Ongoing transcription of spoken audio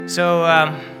So,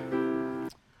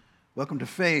 Welcome to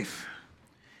Faith.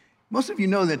 Most of you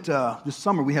know that this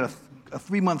summer we had a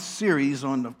 3-month series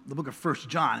on the book of 1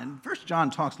 John. And 1 John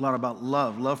talks a lot about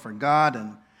love for God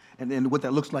and what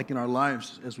that looks like in our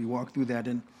lives as we walk through that.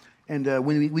 And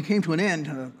when we came to an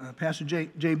end, Pastor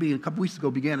JB a couple weeks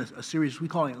ago began a series we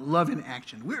call it Love in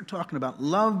Action. We're talking about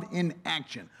love in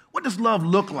action. What does love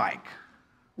look like?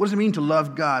 What does it mean to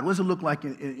love God? What does it look like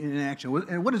in action?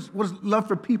 And what is love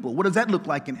for people? What does that look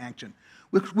like in action?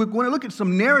 We're going to look at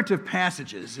some narrative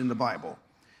passages in the Bible,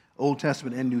 Old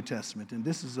Testament and New Testament. And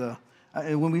this is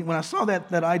when I saw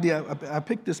that idea, I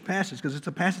picked this passage because it's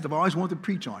a passage I've always wanted to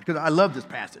preach on because I love this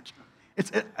passage.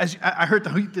 I heard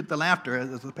the laughter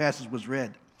as the passage was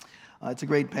read. It's a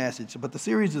great passage. But the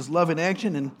series is Love in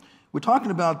Action, and we're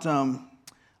talking about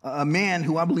a man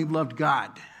who I believe loved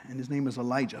God, and his name is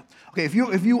Elijah. Okay, if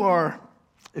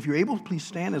you're able, please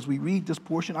stand as we read this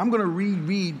portion. I'm going to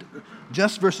reread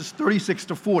just verses 36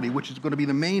 to 40, which is going to be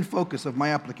the main focus of my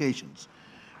applications.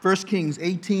 1 Kings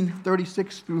 18,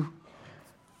 36 through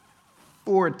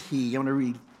 40. I'm going to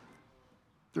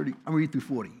read through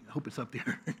 40. I hope it's up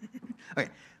there. Okay.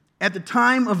 At the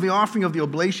time of the offering of the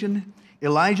oblation,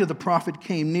 Elijah the prophet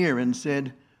came near and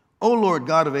said, O Lord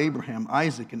God of Abraham,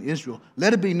 Isaac, and Israel,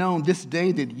 let it be known this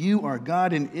day that you are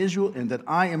God in Israel and that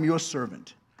I am your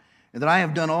servant, and that I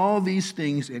have done all these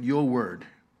things at your word.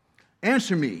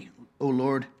 Answer me, O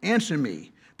Lord, answer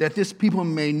me, that this people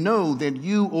may know that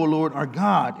you, O Lord, are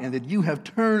God, and that you have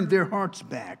turned their hearts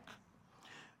back.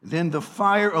 Then the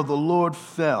fire of the Lord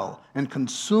fell and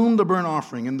consumed the burnt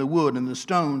offering and the wood and the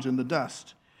stones and the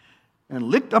dust, and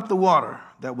licked up the water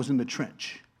that was in the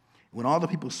trench. When all the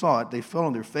people saw it, they fell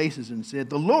on their faces and said,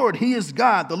 The Lord, He is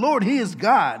God. The Lord, He is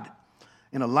God.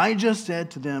 And Elijah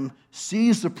said to them,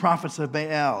 Seize the prophets of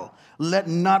Baal. Let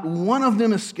not one of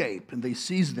them escape. And they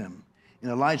seized them.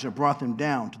 And Elijah brought them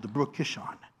down to the brook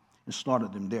Kishon and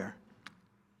slaughtered them there.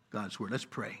 God's word. Let's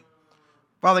pray.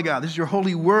 Father God, this is your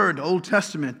holy word, Old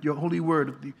Testament, your holy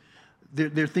word.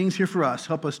 There are things here for us.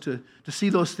 Help us to see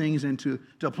those things and to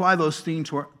apply those things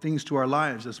to our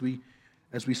lives as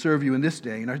we serve you in this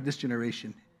day, in this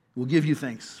generation. We'll give you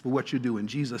thanks for what you do in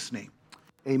Jesus' name.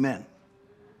 Amen.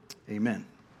 Amen.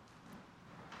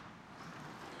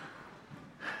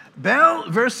 Baal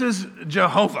versus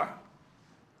Jehovah.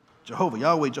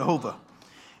 Yahweh, Jehovah.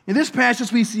 In this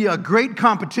passage, we see a great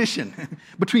competition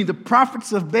between the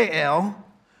prophets of Baal,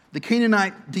 the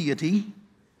Canaanite deity,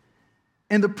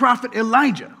 and the prophet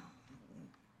Elijah,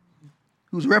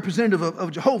 who's a representative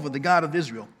of Jehovah, the God of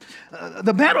Israel.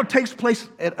 The battle takes place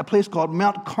at a place called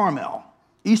Mount Carmel,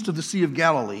 east of the Sea of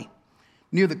Galilee,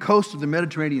 near the coast of the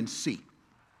Mediterranean Sea.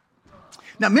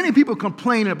 Now, many people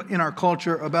complain in our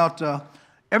culture about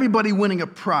everybody winning a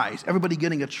prize, everybody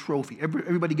getting a trophy,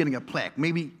 everybody getting a plaque.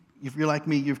 Maybe if you're like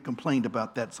me, you've complained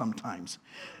about that sometimes.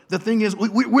 The thing is,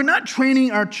 we're not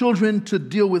training our children to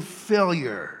deal with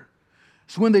failure.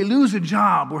 So when they lose a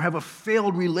job or have a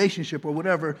failed relationship or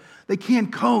whatever, they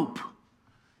can't cope.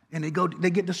 And they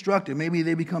get destructive. Maybe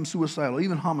they become suicidal,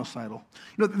 even homicidal.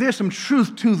 There's some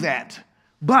truth to that.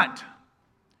 But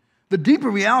the deeper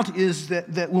reality is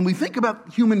that when we think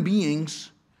about human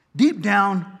beings, deep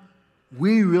down,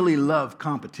 we really love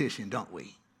competition, don't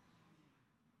we?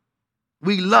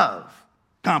 We love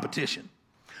competition.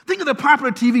 Think of the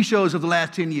popular TV shows of the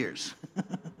last 10 years.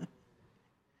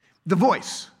 The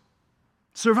Voice,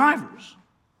 Survivors,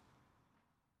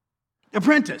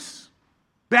 Apprentice,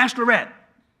 Bachelorette.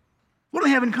 What do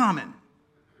they have in common?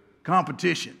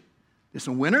 Competition. There's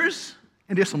some winners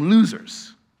and there's some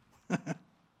losers.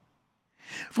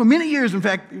 For many years, in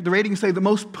fact, the ratings say the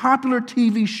most popular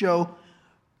TV show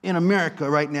in America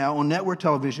right now on network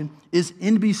television is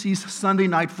NBC's Sunday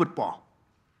Night Football.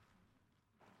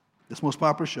 This most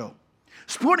popular show.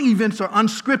 Sporting events are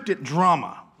unscripted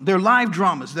drama. They're live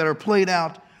dramas that are played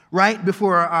out right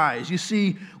before our eyes. You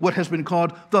see what has been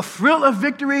called the thrill of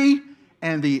victory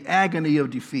and the agony of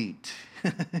defeat.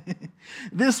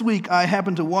 This week, I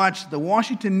happened to watch the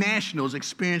Washington Nationals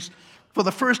experience for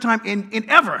the first time in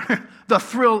ever the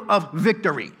thrill of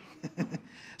victory,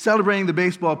 celebrating the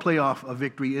baseball playoff of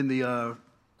victory in the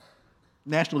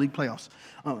National League playoffs.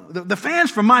 The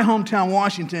fans from my hometown,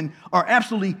 Washington, are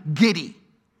absolutely giddy.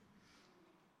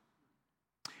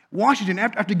 Washington,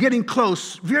 after getting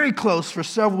close, very close for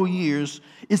several years,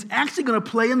 is actually going to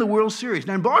play in the World Series.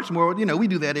 Now in Baltimore, we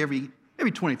do that every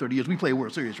 20, 30 years. We play a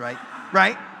World Series, right?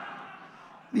 Right?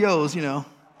 The O's,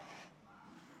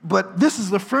 But this is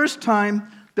the first time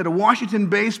that a Washington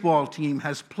baseball team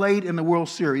has played in the World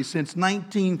Series since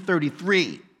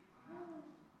 1933.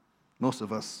 Most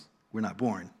of us were not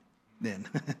born then.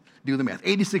 Do the math.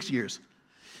 86 years.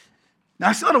 Now,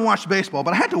 I still don't watch baseball,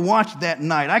 but I had to watch that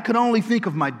night. I could only think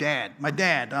of my dad. My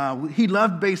dad, he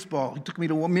loved baseball. He took me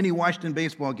to many Washington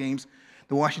baseball games,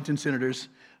 the Washington Senators,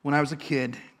 when I was a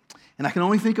kid. And I can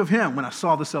only think of him when I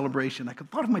saw the celebration. I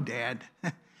thought of my dad.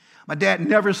 My dad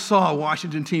never saw a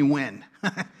Washington team win,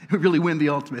 really win the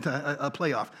ultimate, a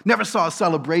playoff. Never saw a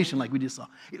celebration like we just saw.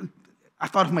 I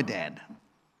thought of my dad.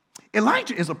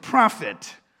 Elijah is a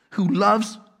prophet who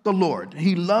loves the Lord.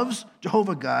 He loves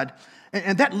Jehovah God.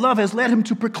 And that love has led him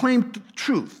to proclaim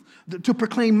truth, to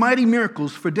proclaim mighty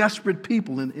miracles for desperate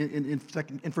people in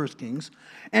 1 Kings,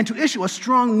 and to issue a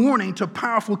strong warning to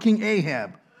powerful King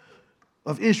Ahab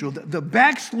of Israel, the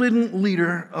backslidden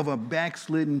leader of a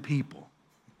backslidden people.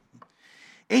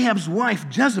 Ahab's wife,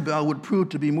 Jezebel, would prove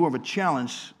to be more of a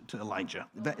challenge to Elijah.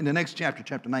 In the next chapter,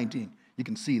 chapter 19, you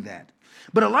can see that.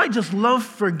 But Elijah's love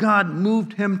for God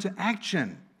moved him to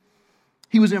action.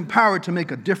 He was empowered to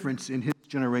make a difference in his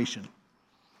generation.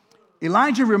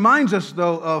 Elijah reminds us,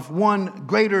 though, of one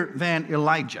greater than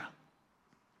Elijah.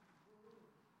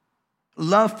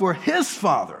 Love for his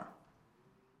father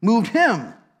moved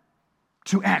him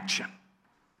to action.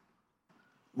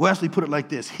 Wesley put it like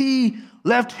this: he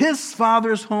left his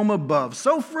father's home above,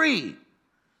 so free,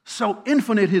 so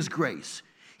infinite his grace.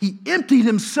 He emptied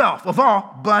himself of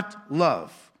all but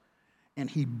love, and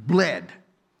he bled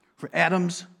for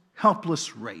Adam's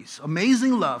helpless race.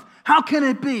 Amazing love. How can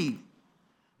it be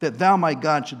that thou, my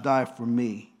God, should die for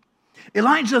me?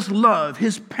 Elijah's love,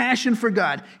 his passion for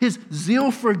God, his zeal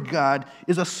for God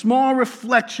is a small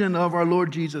reflection of our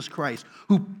Lord Jesus Christ,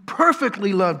 who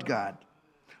perfectly loved God,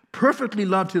 perfectly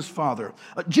loved his Father.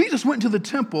 Jesus went to the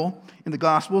temple in the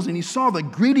Gospels, and he saw the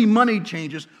greedy money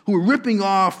changers who were ripping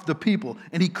off the people.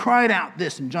 And he cried out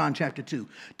this in John chapter 2,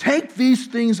 "Take these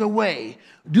things away.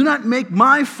 Do not make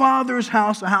my Father's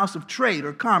house a house of trade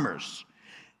or commerce."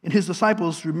 And his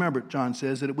disciples remembered, John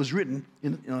says, that it was written,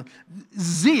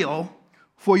 zeal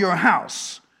for your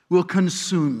house will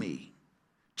consume me.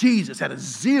 Jesus had a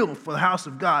zeal for the house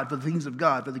of God, for the things of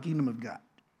God, for the kingdom of God.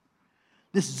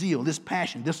 This zeal, this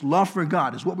passion, this love for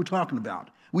God is what we're talking about.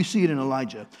 We see it in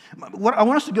Elijah. What I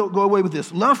want us to go away with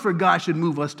this. Love for God should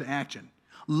move us to action.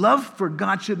 Love for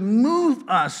God should move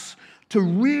us to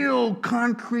real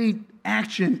concrete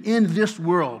action in this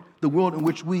world, the world in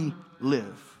which we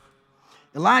live.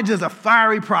 Elijah is a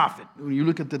fiery prophet. When you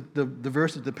look at the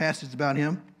verses, the passage about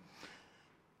him,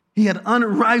 he had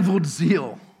unrivaled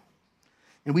zeal.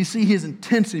 And we see his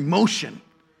intense emotion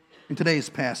in today's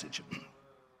passage.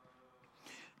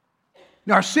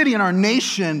 Now, our city and our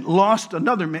nation lost a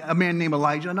man named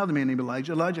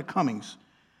Elijah Cummings,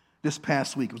 this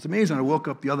past week. It was amazing. I woke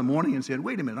up the other morning and said,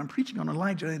 wait a minute, I'm preaching on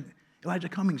Elijah, and Elijah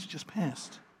Cummings just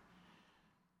passed.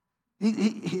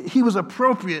 He was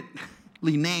appropriately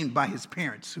named by his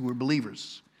parents, who were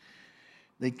believers.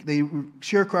 They were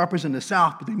sharecroppers in the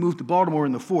South, but they moved to Baltimore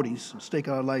in the 40s to stake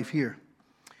out life here.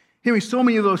 Hearing so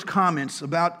many of those comments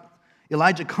about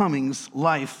Elijah Cummings'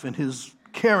 life and his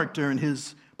character and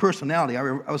his personality,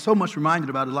 I was so much reminded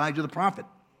about Elijah the prophet.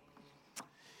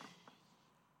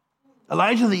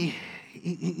 Elijah,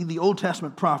 the Old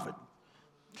Testament prophet.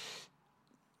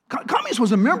 Cummings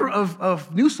was a member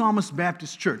of New Psalmist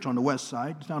Baptist Church on the west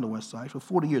side, down the west side, for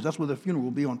 40 years. That's where the funeral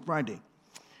will be on Friday.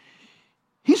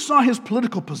 He saw his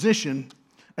political position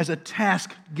as a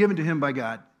task given to him by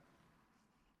God.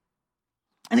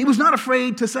 And he was not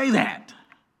afraid to say that.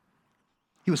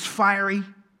 He was fiery,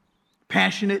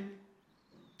 passionate.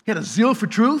 He had a zeal for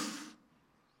truth,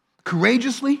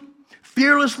 courageously,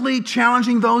 fearlessly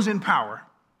challenging those in power.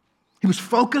 He was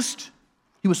focused.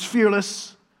 He was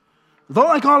fearless. Though,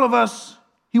 like all of us,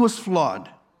 he was flawed.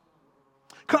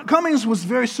 Cummings was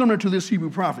very similar to this Hebrew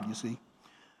prophet, you see,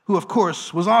 who, of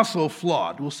course, was also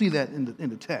flawed. We'll see that in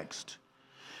the text.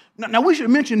 Now, we should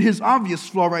mention his obvious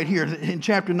flaw right here in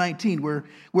chapter 19,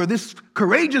 where this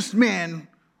courageous man,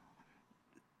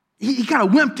 he kind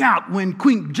of wimped out when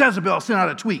Queen Jezebel sent out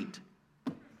a tweet.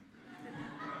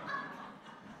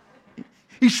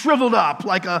 He shriveled up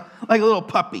like a little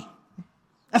puppy.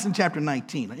 That's in chapter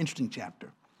 19, an interesting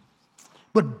chapter.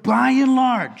 But by and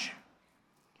large,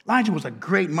 Elijah was a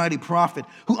great, mighty prophet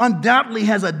who undoubtedly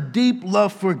has a deep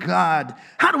love for God.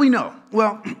 How do we know?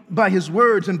 Well, by his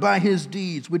words and by his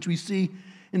deeds, which we see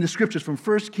in the scriptures from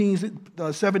 1 Kings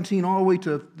 17 all the way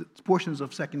to portions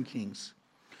of 2 Kings.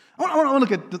 I want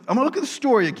to look at the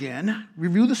story again,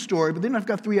 review the story, but then I've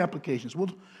got 3 applications. We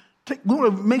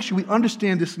want to make sure we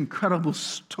understand this incredible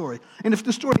story. And if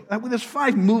the story, there's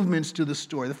 5 movements to the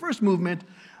story. The first movement,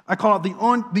 I call it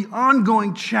the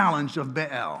ongoing challenge of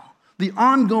Baal. The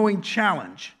ongoing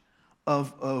challenge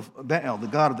of Baal, the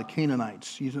god of the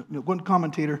Canaanites. One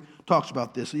commentator talks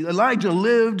about this. Elijah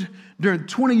lived during the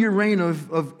 20-year reign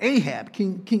of Ahab,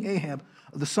 King Ahab,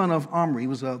 the son of Omri. He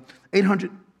was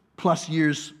 800 plus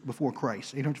years before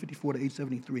Christ, 854 to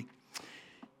 873.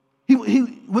 He,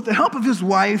 with the help of his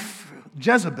wife,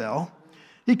 Jezebel,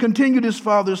 he continued his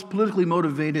father's politically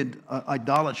motivated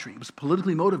idolatry. It was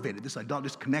politically motivated,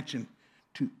 this connection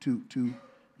to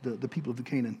the people of the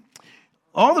Canaan.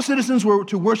 All the citizens were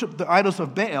to worship the idols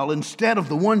of Baal instead of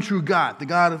the one true God, the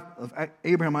God of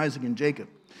Abraham, Isaac, and Jacob.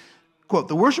 Quote,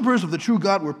 the worshipers of the true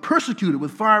God were persecuted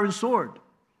with fire and sword.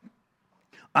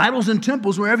 Idols and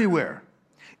temples were everywhere.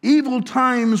 Evil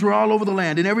times were all over the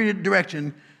land. In every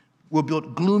direction were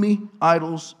built gloomy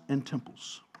idols and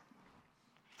temples.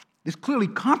 There's clearly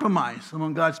compromise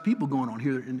among God's people going on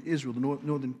here in Israel, the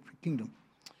northern kingdom.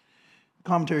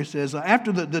 Commentary says,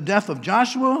 after the death of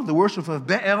Joshua, the worship of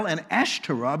Baal and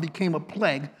Ashtoreth became a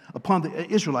plague upon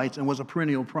the Israelites and was a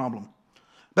perennial problem.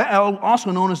 Baal,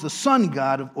 also known as the sun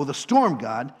god or the storm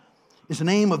god, is the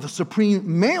name of the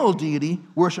supreme male deity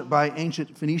worshipped by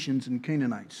ancient Phoenicians and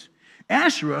Canaanites.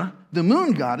 Asherah, the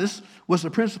moon goddess, was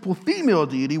the principal female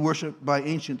deity worshipped by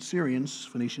ancient Syrians,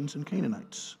 Phoenicians, and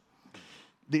Canaanites.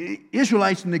 The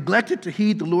Israelites neglected to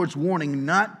heed the Lord's warning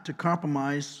not to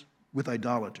compromise with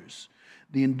idolaters.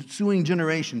 The ensuing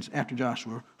generations after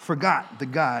Joshua forgot the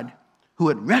God who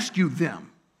had rescued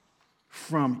them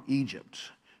from Egypt.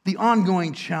 The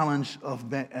ongoing challenge of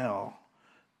Baal.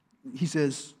 He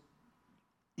says,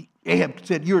 Ahab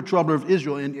said, you're a troubler of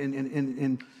Israel,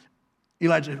 and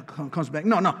Elijah comes back.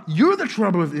 No, you're the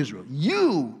troubler of Israel.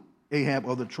 You, Ahab,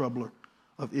 are the troubler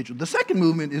of Israel. The second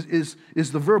movement is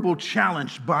the verbal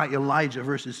challenge by Elijah,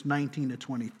 verses 19 to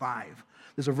 25.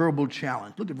 There's a verbal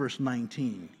challenge. Look at verse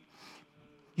 19.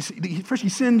 First, he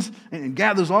sends and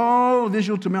gathers all of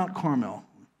Israel to Mount Carmel.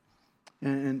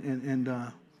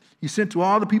 And he sent to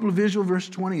all the people of Israel, verse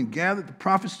 20, and gathered the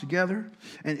prophets together.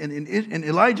 And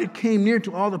Elijah came near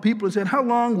to all the people and said, how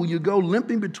long will you go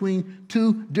limping between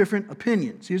two different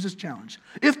opinions? Here's his challenge.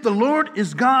 If the Lord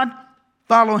is God,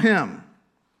 follow him.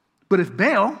 But if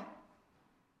Baal,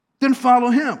 then follow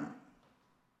him.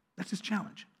 That's his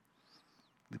challenge.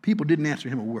 The people didn't answer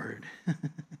him a word.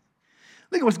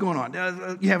 Look at what's going on.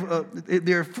 You have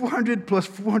there are 400 plus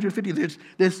 450.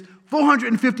 There's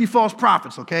 450 false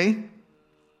prophets. Okay,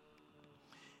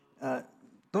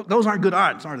 those aren't good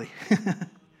odds, are they?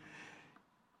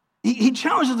 he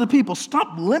challenges the people: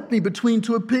 stop limping between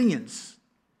two opinions.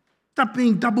 Stop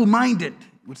being double-minded.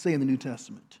 Would say in the New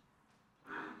Testament.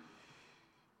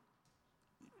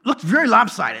 Looks very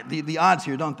lopsided. The odds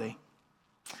here, don't they?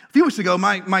 A few weeks ago,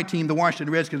 my team, the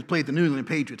Washington Redskins, played the New England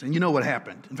Patriots, and you know what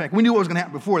happened. In fact, we knew what was going to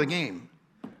happen before the game.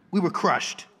 We were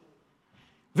crushed.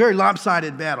 Very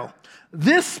lopsided battle.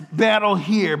 This battle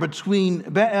here between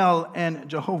Baal and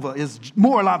Jehovah is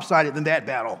more lopsided than that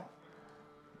battle.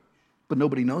 But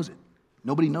nobody knows it.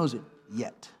 Nobody knows it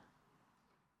yet.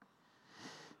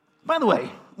 By the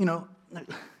way,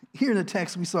 here in the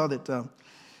text we saw that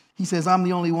he says, I'm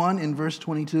the only one in verse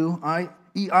 22.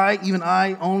 Even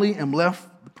I only am left,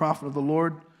 the prophet of the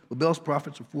Lord. But Baal's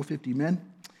prophets were 450 men.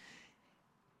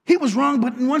 He was wrong,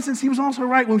 but in one sense, he was also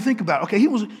right when we think about it. Okay, he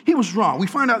was wrong. We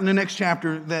find out in the next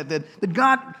chapter that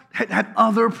God had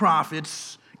other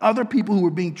prophets, other people who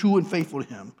were being true and faithful to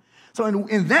him. So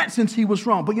in that sense, he was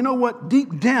wrong. But you know what?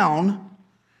 Deep down,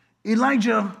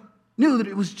 Elijah knew that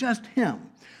it was just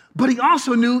him. But he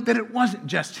also knew that it wasn't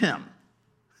just him.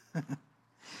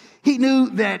 He knew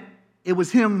that it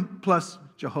was him plus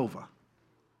Jehovah.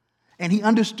 And he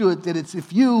understood that it's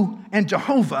if you and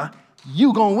Jehovah,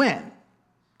 you gonna win.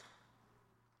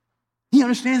 He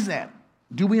understands that.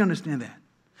 Do we understand that?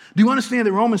 Do you understand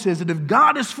that Romans says that if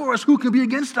God is for us, who can be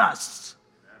against us?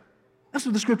 That's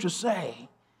what the scriptures say.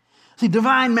 See,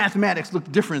 divine mathematics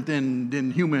look different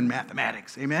than human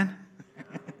mathematics. Amen?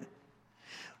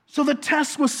 So the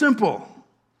test was simple.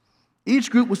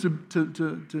 Each group was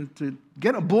to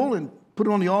get a bull and put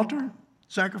it on the altar,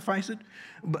 sacrifice it.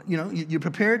 But you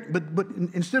prepare it. But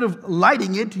instead of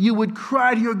lighting it, you would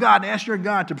cry to your God, ask your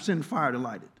God to send fire to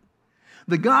light it.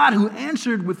 The God who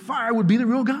answered with fire would be the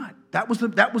real God. That was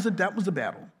the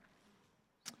battle.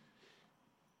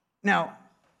 Now,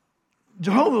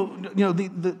 Jehovah,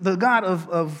 the God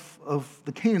of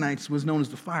the Canaanites was known as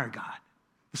the fire God,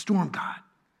 the storm God.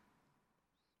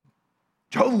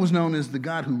 Jehovah was known as the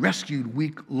God who rescued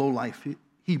weak, low-life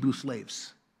Hebrew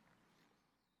slaves.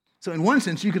 So in one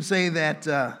sense, you could say that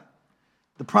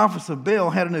the prophets of Baal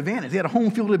had an advantage. They had a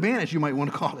home field advantage, you might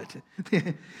want to call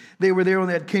it. They were there on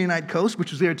that Canaanite coast,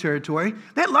 which was their territory.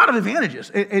 They had a lot of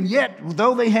advantages. And yet,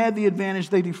 though they had the advantage,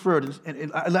 they deferred.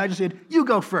 And Elijah said, you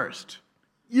go first.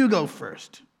 You go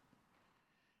first.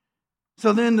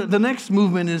 So then the next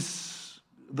movement is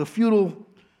the futile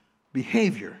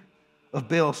behavior of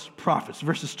Baal's prophets,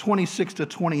 verses 26 to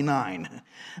 29.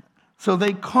 So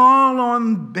they call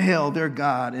on Baal, their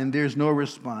God, and there's no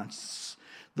response.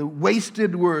 The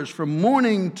wasted words from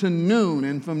morning to noon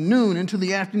and from noon into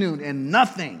the afternoon, and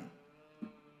nothing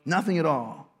at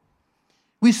all.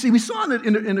 We saw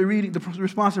in the reading, the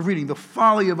responsive reading, the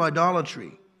folly of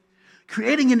idolatry,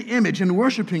 creating an image and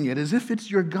worshiping it as if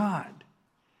it's your God.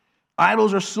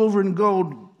 Idols are silver and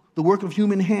gold, the work of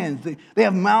human hands. They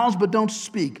have mouths but don't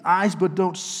speak, eyes but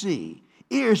don't see,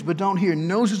 ears but don't hear,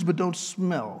 noses but don't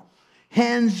smell,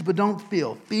 hands but don't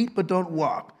feel, feet but don't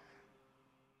walk.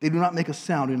 They do not make a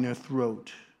sound in their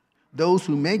throat. Those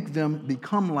who make them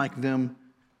become like them,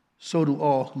 so do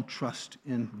all who trust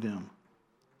in them.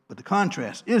 But the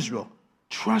contrast, Israel,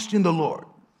 trust in the Lord,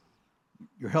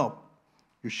 your help,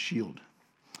 your shield.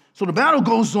 So the battle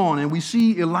goes on, and we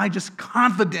see Elijah's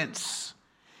confidence.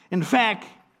 In fact,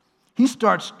 he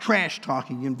starts trash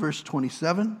talking in verse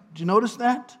 27. Did you notice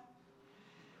that?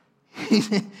 He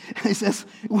says,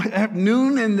 at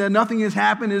noon and nothing has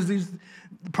happened as these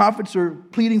prophets are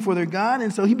pleading for their God.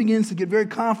 And so he begins to get very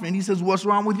confident. He says, what's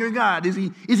wrong with your God? Is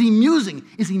he musing?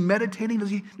 Is he meditating?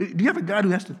 Do you have a God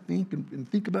who has to think and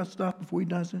think about stuff before he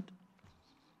does it?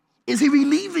 Is he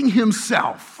relieving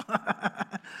himself?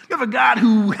 You have a God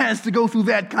who has to go through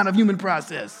that kind of human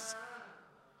process.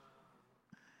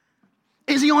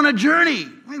 Is he on a journey?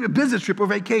 Maybe a business trip or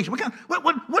vacation?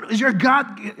 What is your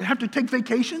God have to take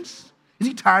vacations? Is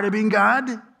he tired of being God?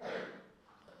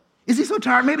 Is he so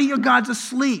tired? Maybe your God's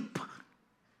asleep.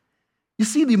 You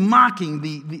see the mocking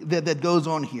that goes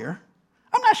on here.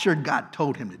 I'm not sure God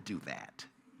told him to do that.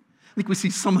 I think we see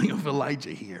something of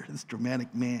Elijah here, this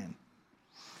dramatic man.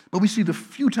 But we see the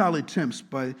futile attempts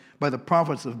by the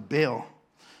prophets of Baal.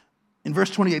 In verse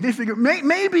 28, they figure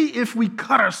maybe if we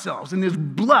cut ourselves and there's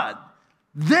blood,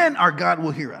 then our God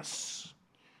will hear us.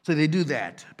 So they do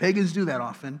that. Pagans do that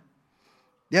often.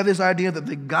 They have this idea that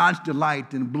the gods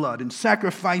delight in blood and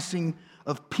sacrificing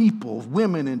of people,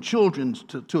 women, and children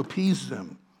to appease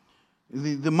them.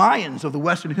 The Mayans of the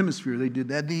Western Hemisphere, they did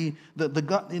that. The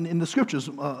god, in the scriptures,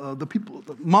 the people,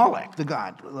 Molech, the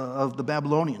god of the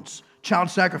Babylonians, child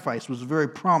sacrifice was a very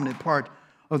prominent part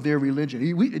of their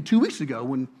religion. 2 weeks ago,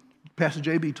 when Pastor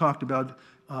JB talked about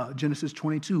Genesis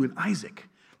 22 and Isaac,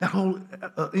 that whole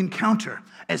encounter,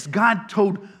 as God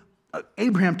told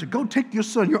Abraham to go take your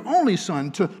son, your only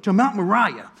son, to Mount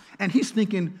Moriah. And he's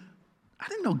thinking, I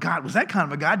didn't know God was that kind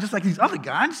of a God, just like these other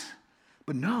gods.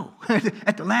 But no,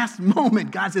 at the last moment,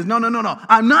 God says, no,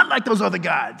 I'm not like those other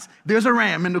gods. There's a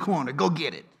ram in the corner. Go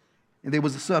get it. And there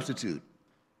was a substitute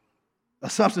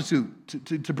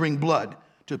to bring blood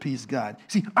to appease God.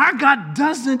 See, our God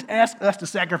doesn't ask us to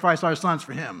sacrifice our sons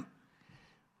for him.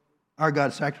 Our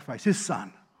God sacrificed his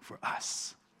son for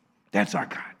us. That's our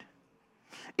God.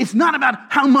 It's not about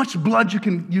how much blood you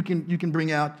can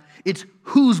bring out. It's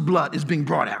whose blood is being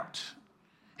brought out.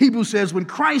 Hebrews says, when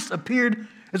Christ appeared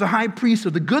as a high priest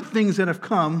of the good things that have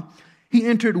come, he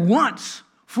entered once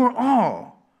for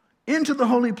all into the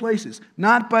holy places,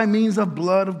 not by means of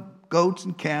blood of goats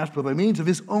and calves, but by means of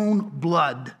his own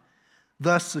blood,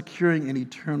 thus securing an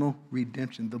eternal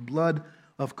redemption. The blood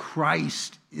of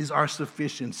Christ is our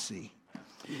sufficiency.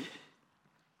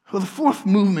 Well, the fourth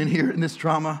movement here in this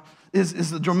drama is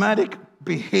the dramatic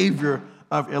behavior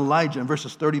of Elijah in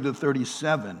verses 30 to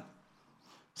 37.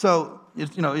 So,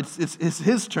 it's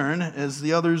his turn as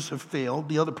the others have failed,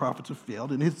 the other prophets have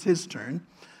failed, and it's his turn.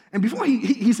 And before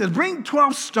he says, bring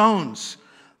 12 stones.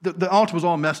 The altar was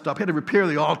all messed up. He had to repair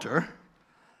the altar.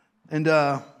 And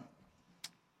then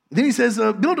he says,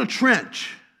 build a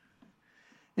trench.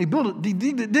 And he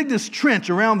dig this trench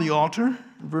around the altar,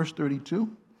 in verse 32.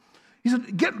 He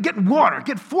said, get water,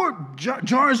 get 4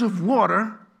 jars of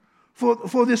water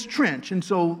for this trench. And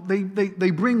so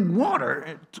they bring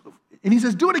water, and he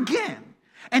says, do it again,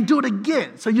 and do it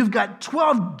again. So you've got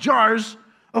 12 jars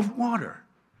of water.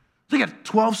 So you got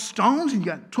 12 stones, and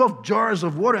you got 12 jars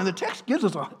of water. And the text gives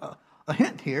us a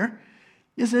hint here.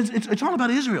 It says it's all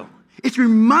about Israel. It's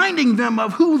reminding them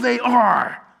of who they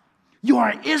are. You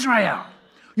are Israel.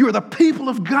 You are the people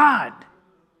of God.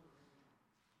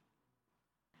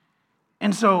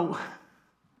 And so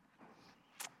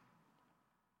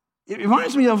it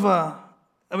reminds me of,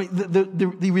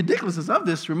 the ridiculousness of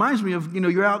this reminds me of,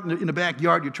 you're out in the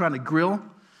backyard, you're trying to grill,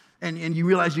 and you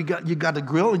realize you got the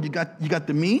grill and you got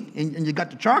the meat and you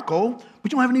got the charcoal,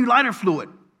 but you don't have any lighter fluid.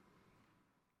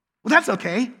 Well, that's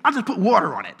okay. I'll just put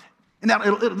water on it. And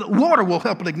that water will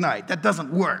help it ignite. That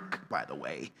doesn't work, by the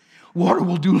way. Water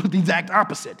will do the exact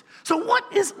opposite. So what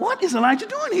is Elijah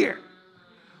doing here?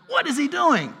 What is he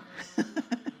doing?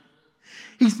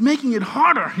 He's making it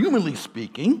harder, humanly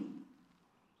speaking.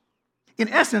 In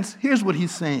essence, here's what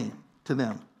he's saying to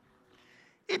them.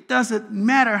 It doesn't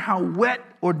matter how wet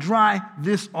or dry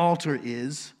this altar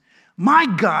is. My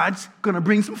God's going to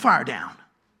bring some fire down.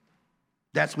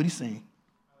 That's what he's saying.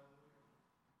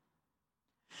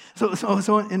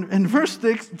 So in verse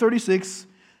 36,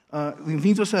 when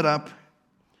things are set up,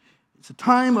 it's a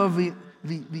time of the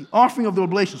offering of the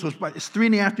oblation. So it's 3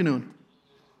 p.m.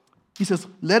 He says,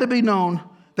 let it be known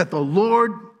that the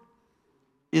Lord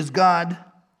is God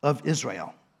of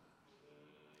Israel,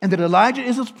 and that Elijah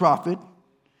is his prophet,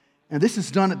 and this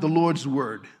is done at the Lord's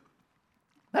word.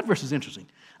 That verse is interesting.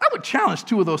 I would challenge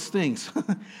 2 of those things.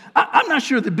 I'm not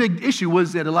sure the big issue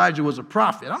was that Elijah was a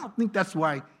prophet. I don't think that's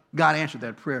why God answered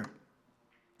that prayer.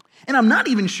 And I'm not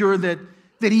even sure that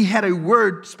he had a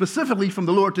word specifically from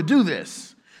the Lord to do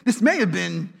this. This may have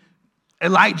been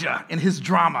Elijah and his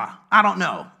drama. I don't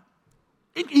know.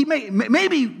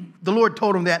 Maybe the Lord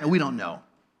told him that and we don't know.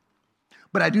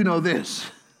 But I do know this,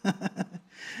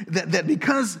 that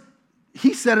because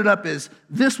he set it up as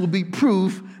this will be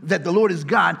proof that the Lord is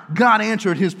God, God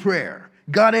answered his prayer.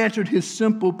 God answered his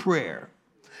simple prayer.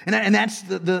 And that's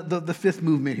the 5th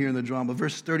movement here in the drama,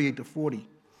 verse 38 to 40.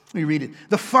 Let me read it.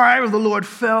 The fire of the Lord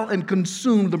fell and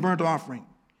consumed the burnt offering,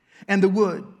 and the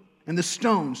wood, and the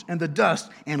stones, and the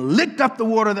dust, and licked up the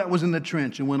water that was in the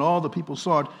trench. And when all the people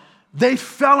saw it, they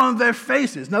fell on their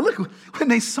faces. Now look, when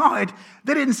they saw it,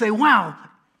 they didn't say, wow,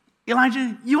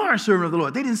 Elijah, you are a servant of the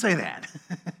Lord. They didn't say that.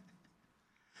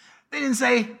 They didn't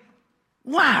say,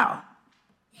 wow,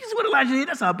 you see what Elijah did?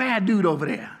 That's a bad dude over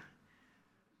there.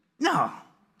 No.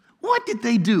 What did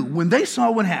they do when they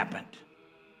saw what happened?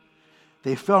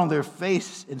 They fell on their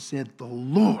face and said, the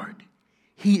Lord,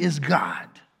 he is God.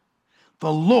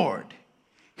 The Lord,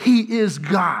 he is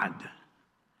God.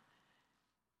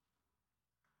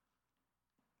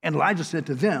 And Elijah said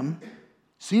to them,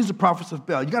 seize the prophets of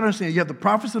Baal. You got to understand, you have the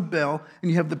prophets of Baal,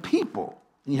 and you have the people,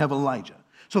 and you have Elijah.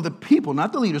 So the people,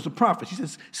 not the leaders, the prophets. He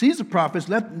says, seize the prophets,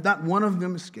 let not one of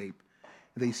them escape.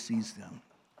 And they seized them.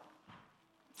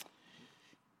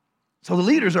 So the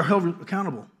leaders are held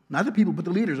accountable. Not the people, but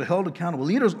the leaders are held accountable.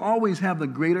 Leaders always have the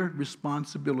greater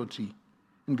responsibility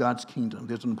in God's kingdom.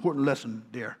 There's an important lesson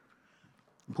there.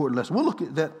 Important lesson. We'll look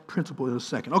at that principle in a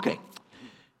second. Okay.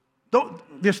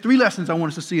 There's 3 lessons I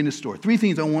want us to see in this story. 3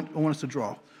 things I want us to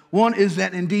draw. One is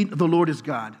that indeed the Lord is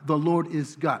God. The Lord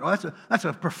is God. Oh, that's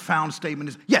a profound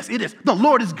statement. Yes, it is. The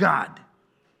Lord is God.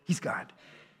 He's God.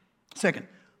 Second,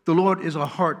 the Lord is a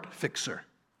heart fixer.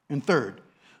 And third,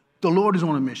 the Lord is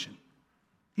on a mission.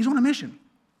 He's on a mission.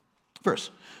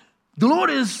 First, the Lord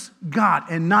is God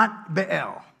and not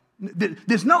Baal.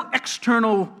 There's no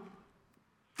external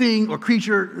thing or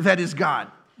creature that is God.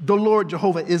 The Lord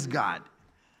Jehovah is God.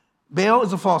 Baal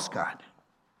is a false god.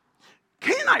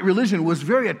 Canaanite religion was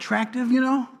very attractive, you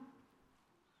know.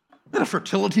 They had a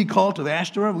fertility cult of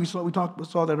Ashtoreth. We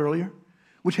saw that earlier,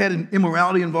 which had an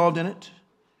immorality involved in it.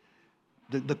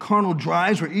 The carnal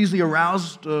drives were easily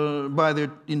aroused by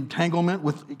their entanglement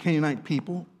with Canaanite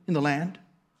people in the land.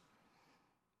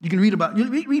 You can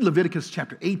read Leviticus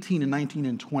chapter 18 and 19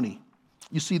 and 20.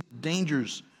 You see the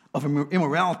dangers of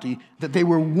immorality that they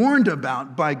were warned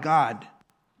about by God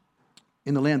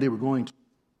in the land they were going to.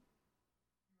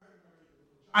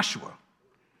 Joshua,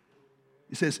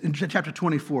 it says in chapter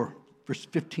 24, verse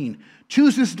 15,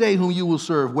 choose this day whom you will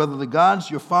serve, whether the gods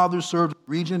your fathers served in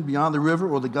the region beyond the river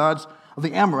or the gods of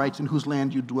the Amorites in whose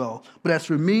land you dwell. But as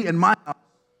for me and my house,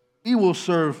 we will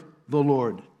serve the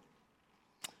Lord.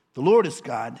 The Lord is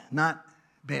God, not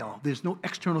Baal. There's no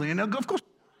external. And of course,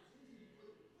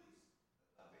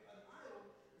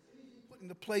 put in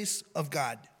the place of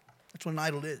God. That's what an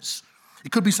idol is.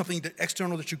 It could be something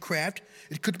external that you craft.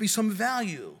 It could be some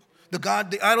value.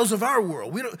 The idols of our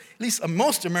world. At least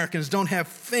most Americans don't have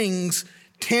things,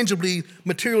 tangibly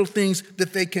material things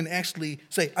that they can actually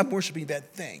say, I'm worshiping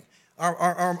that thing.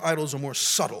 Our idols are more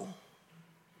subtle.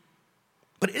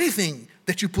 But anything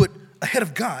that you put ahead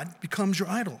of God becomes your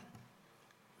idol.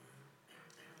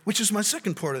 Which is my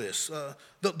second part of this.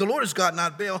 The Lord is God,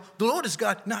 not Baal. The Lord is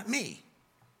God, not me.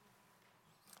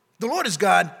 The Lord is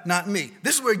God, not me.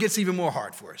 This is where it gets even more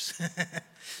hard for us.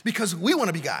 Because we want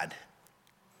to be God.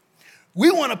 We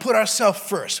want to put ourselves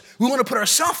first. We want to put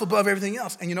ourselves above everything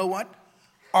else. And you know what?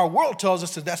 Our world tells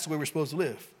us that that's the way we're supposed to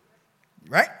live.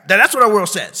 Right? That's what our world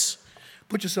says.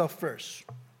 Put yourself first.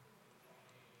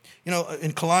 You know,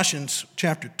 in Colossians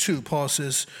chapter 2, Paul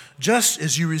says, just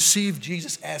as you receive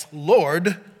Jesus as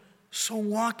Lord, so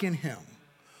walk in him.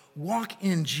 Walk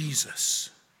in Jesus.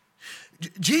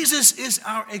 Jesus is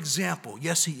our example.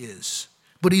 Yes, he is.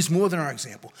 But he's more than our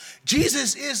example.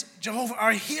 Jesus is Jehovah,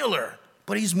 our healer.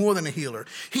 But he's more than a healer.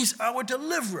 He's our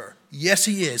deliverer. Yes,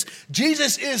 he is.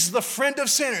 Jesus is the friend of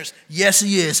sinners. Yes,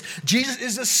 he is. Jesus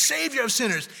is the savior of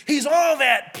sinners. He's all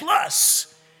that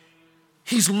plus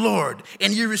he's Lord.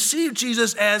 And you receive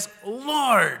Jesus as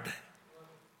Lord.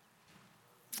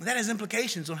 That has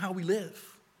implications on how we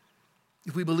live.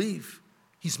 If we believe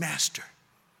he's master,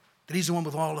 that he's the one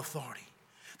with all authority,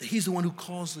 that he's the one who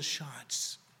calls the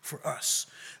shots for us.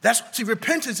 See,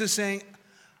 repentance is saying,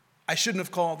 I shouldn't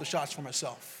have called the shots for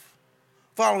myself.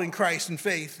 Following Christ in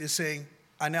faith is saying,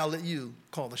 I now let you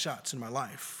call the shots in my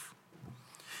life.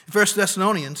 1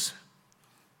 Thessalonians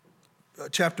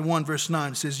chapter 1, verse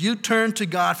 9 says, you turn to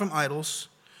God from idols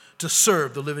to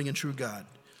serve the living and true God.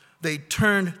 They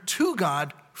turned to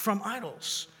God from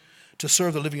idols to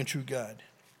serve the living and true God.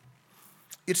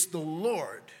 It's the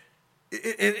Lord.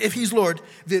 If he's Lord,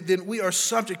 then we are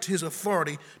subject to his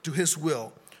authority, to his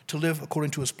will, to live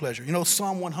according to his pleasure. You know,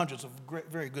 Psalm 100 is a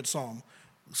very good psalm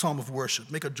of worship.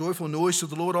 Make a joyful noise to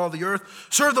the Lord, all the earth.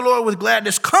 Serve the Lord with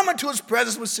gladness. Come into his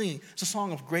presence with singing. It's a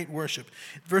song of great worship.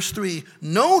 Verse 3,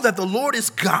 know that the Lord is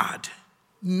God.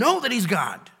 Know that he's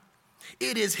God.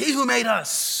 It is he who made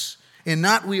us and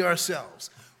not we ourselves.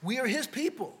 We are his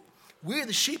people. We are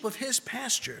the sheep of his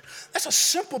pasture. That's a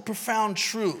simple, profound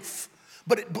truth.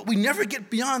 But we never get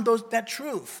beyond that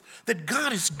truth, that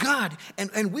God is God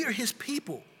and we are his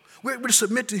people. We're to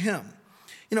submit to him.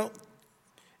 You know,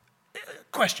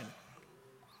 question.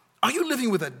 Are you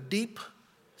living with a deep,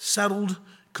 settled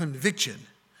conviction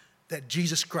that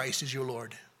Jesus Christ is your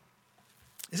Lord?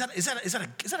 Is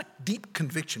that a deep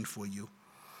conviction for you?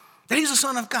 That he's the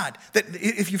Son of God. That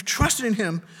if you've trusted in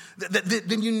him,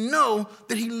 then you know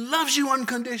that he loves you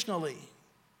unconditionally.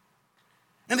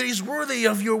 And that he's worthy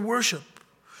of your worship,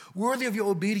 worthy of your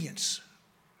obedience,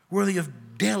 worthy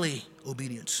of daily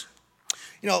obedience.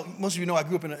 You know, most of you know I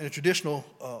grew up in a traditional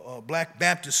Black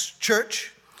Baptist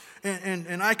church.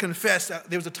 And I confess that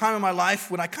there was a time in my life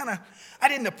when I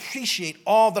didn't appreciate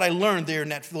all that I learned there in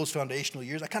those foundational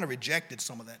years. I kind of rejected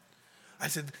some of that. I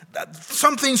said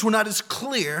some things were not as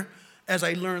clear as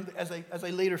I learned, as I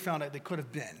later found out they could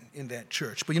have been in that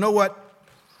church. But you know what?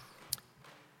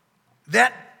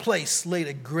 That place laid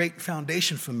a great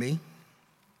foundation for me.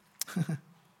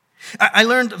 I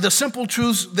learned the simple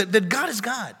truths that God is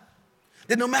God.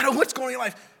 That no matter what's going on in your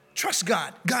life, trust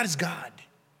God. God is God.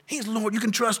 He's Lord. You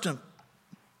can trust him.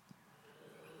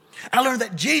 I learned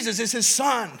that Jesus is his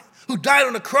son who died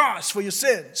on the cross for your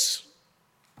sins.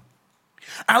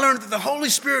 I learned that the Holy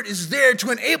Spirit is there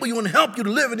to enable you and help you to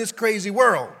live in this crazy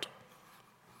world.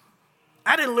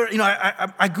 I didn't learn,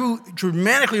 I grew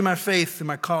dramatically in my faith in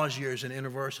my college years and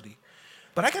university.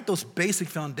 But I got those basic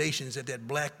foundations at that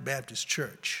Black Baptist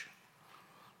church.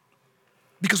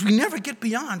 Because we never get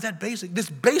beyond this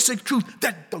basic truth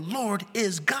that the Lord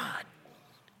is God.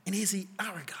 And is he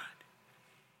our God?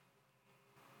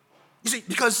 You see,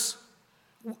 because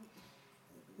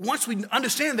once we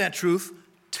understand that truth,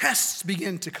 tests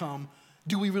begin to come.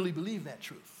 Do we really believe that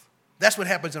truth? That's what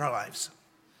happens in our lives.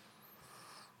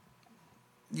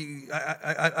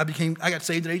 I got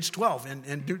saved at age 12,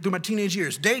 and through my teenage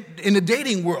years, in the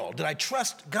dating world, did I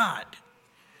trust God?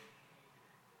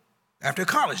 After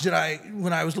college,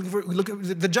 when I was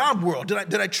looking at the job world,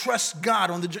 did I trust God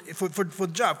for the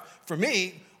job? For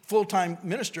me, full-time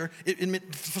minister, it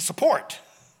meant for support.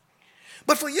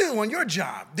 But for you on your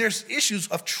job, there's issues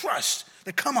of trust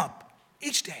that come up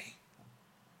each day.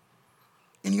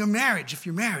 In your marriage, if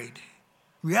you're married,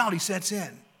 reality sets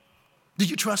in. Do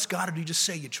you trust God or do you just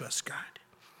say you trust God?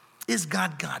 Is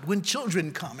God God? When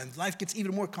children come, and life gets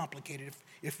even more complicated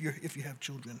if you have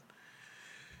children.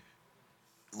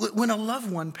 When a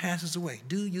loved one passes away,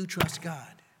 do you trust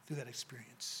God through that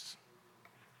experience?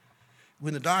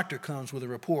 When the doctor comes with a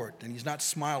report and he's not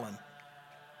smiling,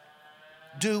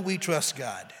 do we trust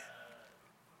God?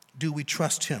 Do we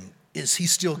trust him? Is he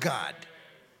still God?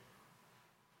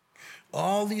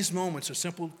 All these moments are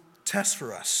simple tests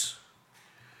for us.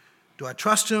 Do I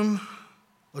trust him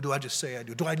or do I just say I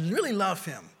do? Do I really love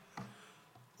him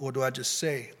or do I just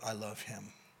say I love him?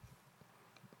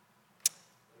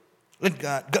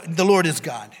 The Lord is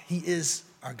God. He is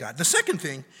our God. The second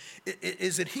thing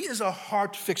is that he is a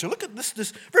heart fixer. Look at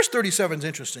this verse 37 is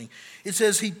interesting. It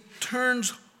says he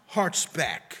turns hearts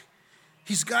back.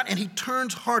 and he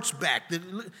turns hearts back.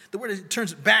 The word is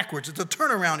turns it backwards. It's a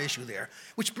turnaround issue there,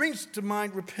 which brings to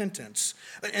mind repentance.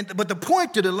 But the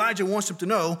point that Elijah wants them to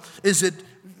know is that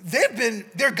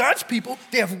they're God's people.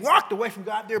 They have walked away from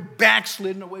God. They're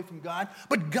backslidden away from God.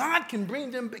 But God can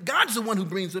bring them back. God's the one who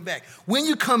brings them back. When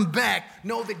you come back,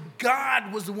 know that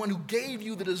God was the one who gave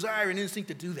you the desire and instinct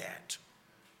to do that.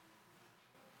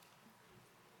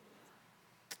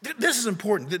 This is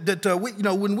important,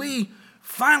 that when we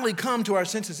finally come to our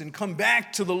senses and come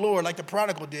back to the Lord like the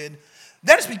prodigal did,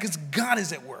 that is because God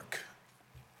is at work.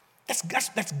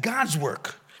 That's God's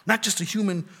work, not just a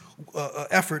human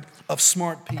effort of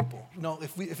smart people.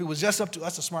 If it was just up to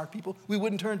us, the smart people, we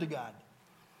wouldn't turn to God.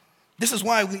 This is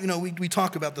why we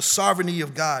talk about the sovereignty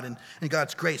of God and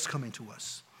God's grace coming to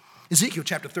us. Ezekiel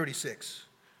chapter 36,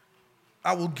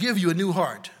 I will give you a new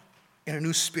heart and a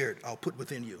new spirit I'll put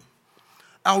within you.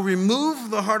 I'll remove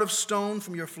the heart of stone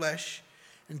from your flesh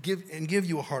and give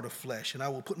you a heart of flesh. And I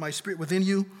will put my spirit within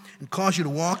you and cause you to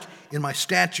walk in my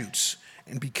statutes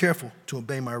and be careful to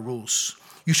obey my rules.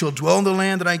 You shall dwell in the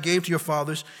land that I gave to your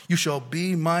fathers. You shall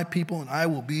be my people and I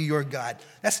will be your God.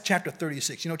 That's chapter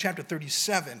 36. Chapter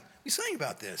 37, we sang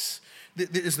about this. There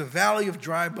is the valley of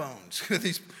dry bones,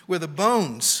 where the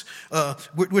bones,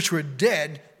 which were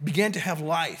dead, began to have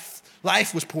life.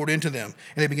 Life was poured into them,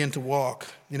 and they began to walk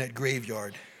in that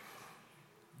graveyard.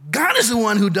 God is the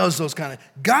one who does those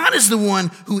God is the one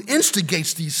who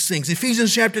instigates these things.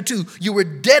 Ephesians chapter 2, you were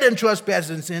dead in trespasses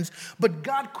and sins, but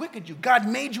God quickened you. God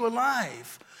made you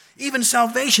alive. Even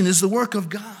salvation is the work of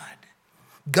God.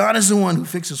 God is the one who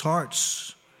fixes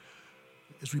hearts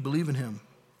as we believe in him.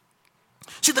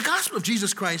 See, the gospel of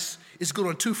Jesus Christ is good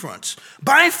on two fronts.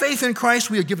 By faith in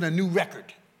Christ, we are given a new record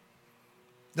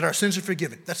that our sins are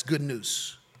forgiven. That's good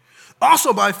news.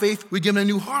 Also by faith, we're given a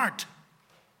new heart.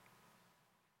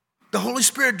 The Holy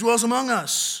Spirit dwells among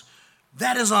us.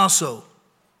 That is also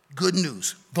good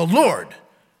news. The Lord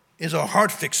is a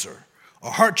heart fixer, a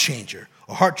heart changer,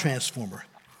 a heart transformer.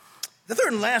 The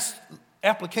third and last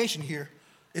application here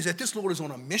is that this Lord is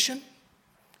on a mission.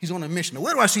 He's on a mission. Now,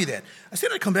 where do I see that? I said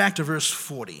I'd come back to verse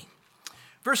 40.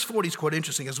 Verse 40 is quite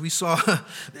interesting. As we saw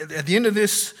at the end of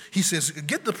this, he says,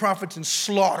 get the prophets and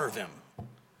slaughter them.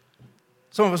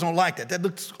 Some of us don't like that. That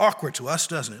looks awkward to us,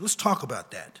 doesn't it? Let's talk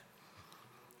about that.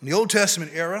 In the Old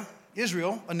Testament era,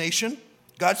 Israel, a nation,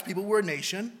 God's people were a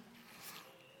nation.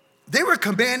 They were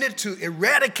commanded to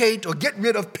eradicate or get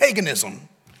rid of paganism.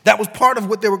 That was part of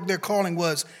what their calling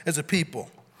was as a people.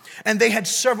 And they had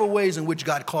several ways in which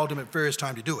God called them at various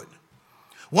times to do it.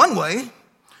 One way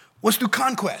was through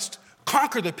conquest.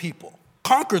 Conquer the people.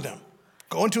 Conquer them.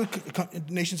 Go into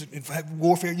nations and have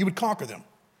warfare, you would conquer them.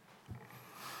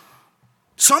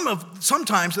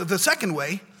 Sometimes the second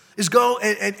way is go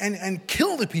and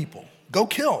kill the people. Go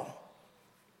kill.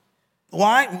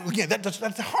 Why? Again, that's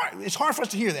hard. It's hard for us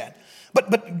to hear that.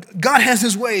 But God has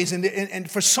his ways, and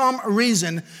for some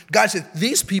reason, God said,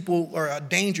 these people are a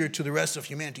danger to the rest of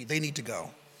humanity. They need to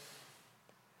go.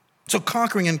 So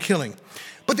conquering and killing.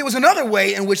 But there was another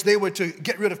way in which they were to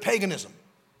get rid of paganism.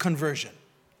 Conversion.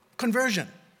 Conversion.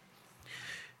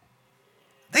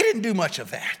 They didn't do much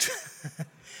of that.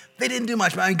 They didn't do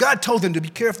much. I mean, God told them to be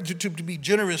careful, to be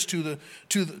generous to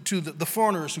the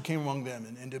foreigners who came among them,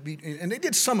 and they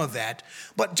did some of that.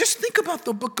 But just think about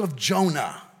the book of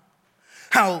Jonah.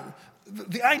 How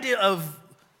the idea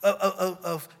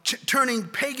of turning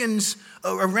pagans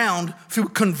around through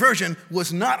conversion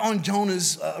was not on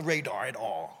Jonah's radar at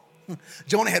all.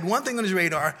 Jonah had one thing on his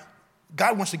radar.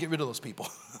 God wants to get rid of those people.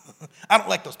 I don't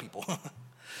like those people.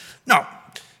 No,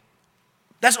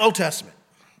 that's Old Testament.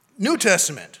 New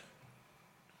Testament.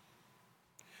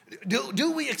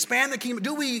 Do we expand the kingdom?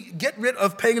 Do we get rid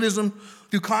of paganism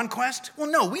through conquest? Well,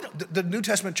 no, we don't. The New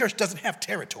Testament church doesn't have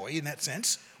territory in that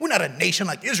sense. We're not a nation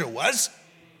like Israel was.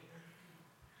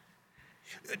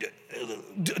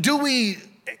 Do we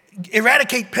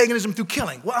eradicate paganism through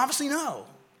killing? Well, obviously no.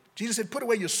 Jesus said, put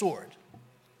away your sword.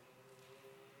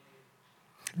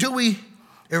 Do we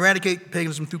eradicate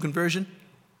paganism through conversion?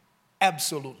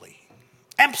 Absolutely.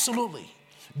 Absolutely.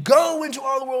 Go into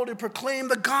all the world and proclaim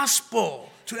the gospel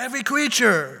to every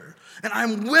creature. And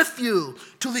I'm with you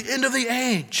to the end of the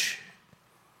age.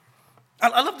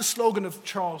 I love the slogan of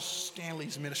Charles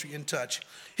Stanley's ministry, In Touch.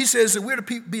 He says that we're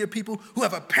to be a people who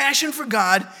have a passion for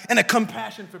God and a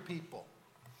compassion for people.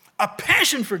 A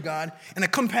passion for God and a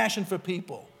compassion for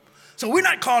people. So we're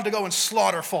not called to go and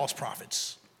slaughter false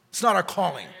prophets. It's not our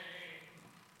calling.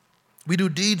 We do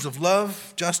deeds of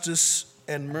love, justice,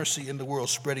 and mercy in the world,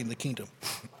 spreading the kingdom.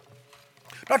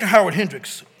 Dr. Howard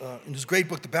Hendricks, in his great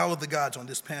book, The Battle of the Gods, on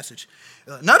this passage,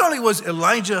 not only was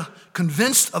Elijah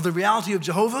convinced of the reality of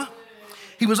Jehovah,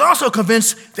 he was also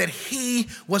convinced that he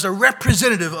was a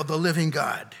representative of the living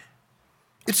God.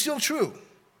 It's still true,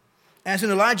 as in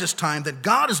Elijah's time, that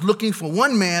God is looking for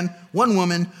one man, one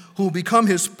woman who will become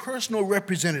his personal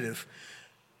representative.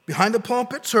 Behind the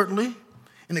pulpit, certainly.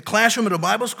 In the classroom at a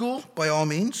Bible school, by all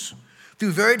means.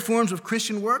 Through varied forms of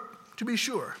Christian work, to be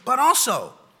sure. But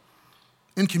also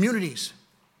in communities,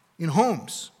 in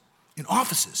homes, in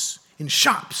offices, in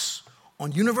shops,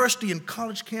 on university and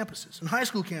college campuses, and high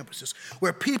school campuses,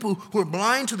 where people who are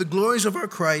blind to the glories of our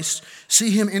Christ see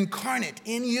him incarnate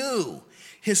in you,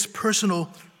 his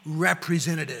personal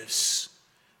representatives.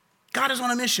 God is on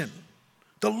a mission.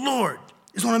 The Lord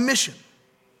is on a mission.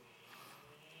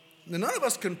 Now, none of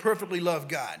us can perfectly love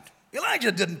God.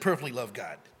 Elijah didn't perfectly love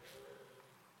God.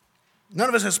 None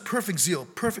of us has perfect zeal,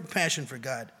 perfect passion for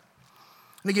God.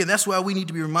 And again, that's why we need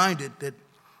to be reminded that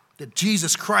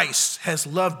Jesus Christ has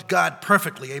loved God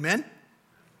perfectly. Amen?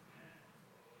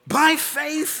 By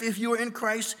faith, if you are in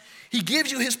Christ, he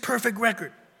gives you his perfect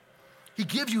record. He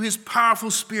gives you his powerful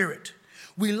spirit.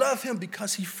 We love him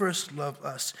because he first loved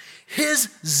us. His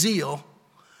zeal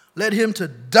led him to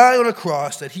die on a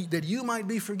cross that you might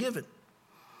be forgiven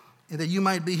and that you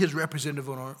might be his representative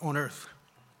on earth.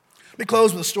 Let me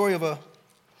close with a story of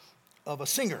a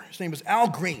singer. His name was Al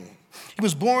Green. He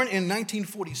was born in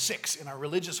 1946 in a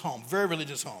religious home, very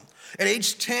religious home. At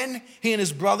age 10, he and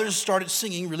his brothers started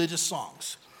singing religious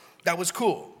songs. That was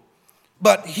cool.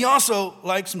 But he also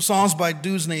liked some songs by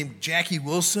dudes named Jackie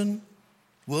Wilson,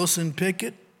 Wilson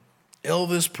Pickett,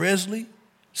 Elvis Presley,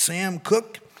 Sam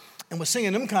Cooke, and was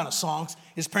singing them kind of songs.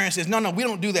 His parents said, no, we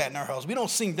don't do that in our house. We don't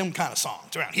sing them kind of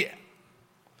songs around here.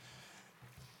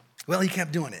 Well, he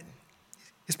kept doing it.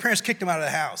 His parents kicked him out of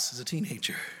the house as a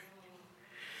teenager.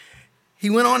 He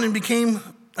went on and became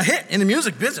a hit in the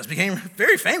music business, became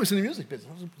very famous in the music business.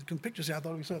 I was looking at pictures there. I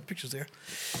thought we saw pictures there.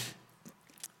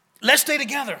 Let's Stay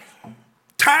Together.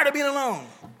 Tired of being alone.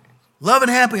 Love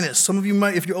and Happiness. Some of you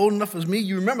might, if you're old enough as me,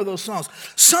 you remember those songs.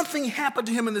 Something happened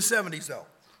to him in the 70s, though.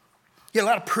 He had a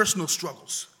lot of personal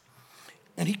struggles.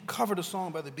 And he covered a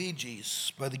song by the Bee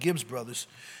Gees, by the Gibbs brothers,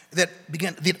 that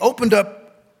opened up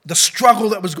the struggle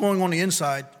that was going on the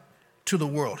inside to the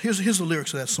world. Here's the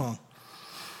lyrics of that song.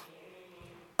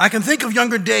 I can think of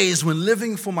younger days when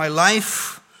living for my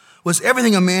life was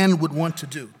everything a man could want to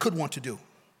do.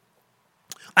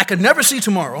 I could never see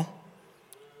tomorrow,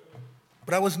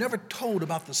 but I was never told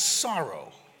about the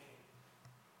sorrow.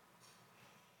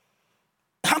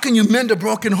 How can you mend a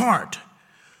broken heart?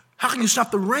 How can you stop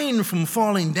the rain from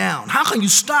falling down? How can you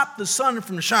stop the sun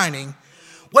from shining?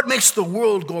 What makes the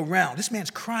world go round? This man's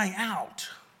crying out.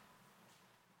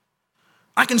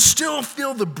 I can still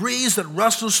feel the breeze that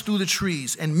rustles through the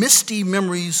trees and misty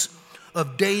memories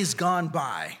of days gone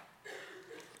by.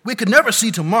 We could never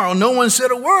see tomorrow. No one said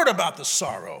a word about the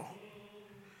sorrow.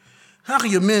 How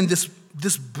can you mend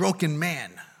this broken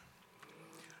man?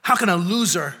 How can a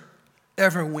loser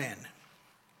ever win?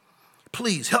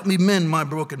 Please help me mend my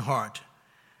broken heart.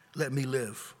 Let me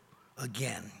live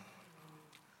again.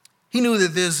 He knew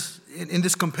that in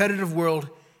this competitive world,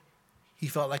 he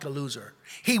felt like a loser.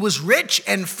 He was rich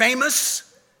and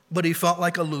famous, but he felt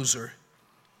like a loser.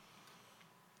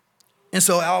 And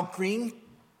so Al Green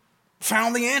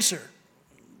found the answer.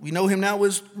 We know him now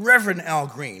as Reverend Al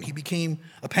Green. He became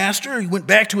a pastor. He went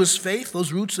back to his faith,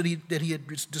 those roots that he had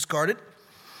discarded.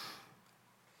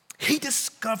 He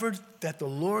discovered that the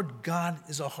Lord God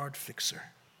is a heart fixer,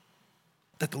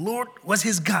 that the Lord was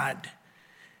his God.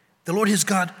 The Lord his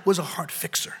God was a heart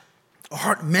fixer, a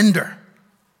heart mender,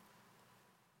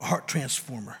 a heart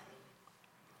transformer.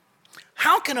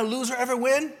 How can a loser ever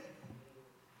win?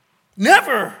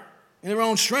 Never in their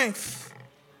own strength.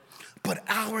 But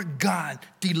our God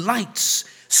delights,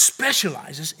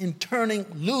 specializes in turning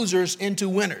losers into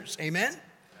winners. Amen?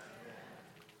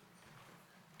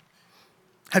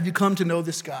 Have you come to know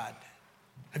this God?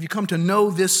 Have you come to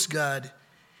know this God?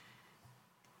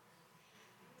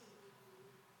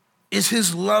 Is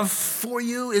his love for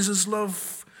you? Is his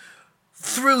love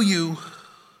through you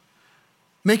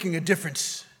making a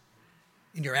difference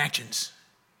in your actions,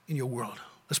 in your world?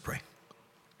 Let's pray.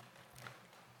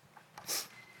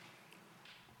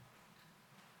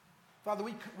 Father,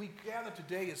 we gather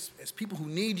today as people who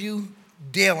need you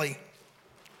daily.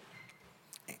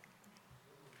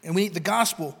 And we need the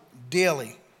gospel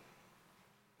daily.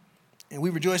 And we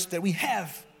rejoice that we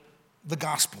have the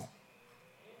gospel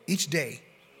each day,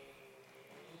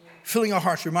 filling our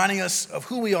hearts, reminding us of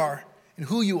who we are and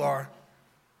who you are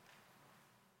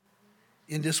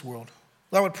in this world.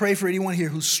 Lord, I would pray for anyone here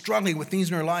who's struggling with things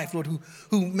in their life, Lord,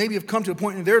 who maybe have come to a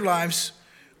point in their lives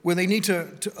where they need to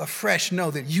afresh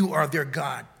know that you are their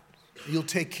God. You'll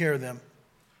take care of them.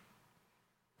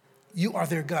 You are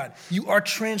their God. You are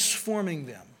transforming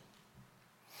them.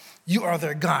 You are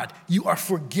their God. You are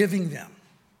forgiving them.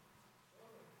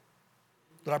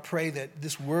 Lord, I pray that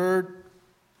this word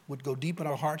would go deep in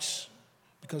our hearts,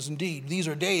 because indeed, these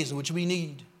are days in which we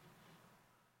need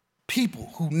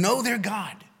people who know their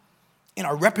God and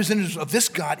are representatives of this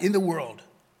God in the world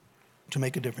to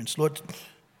make a difference. Lord,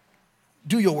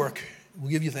 do your work.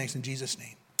 We'll give you thanks in Jesus'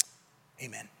 name.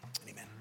 Amen.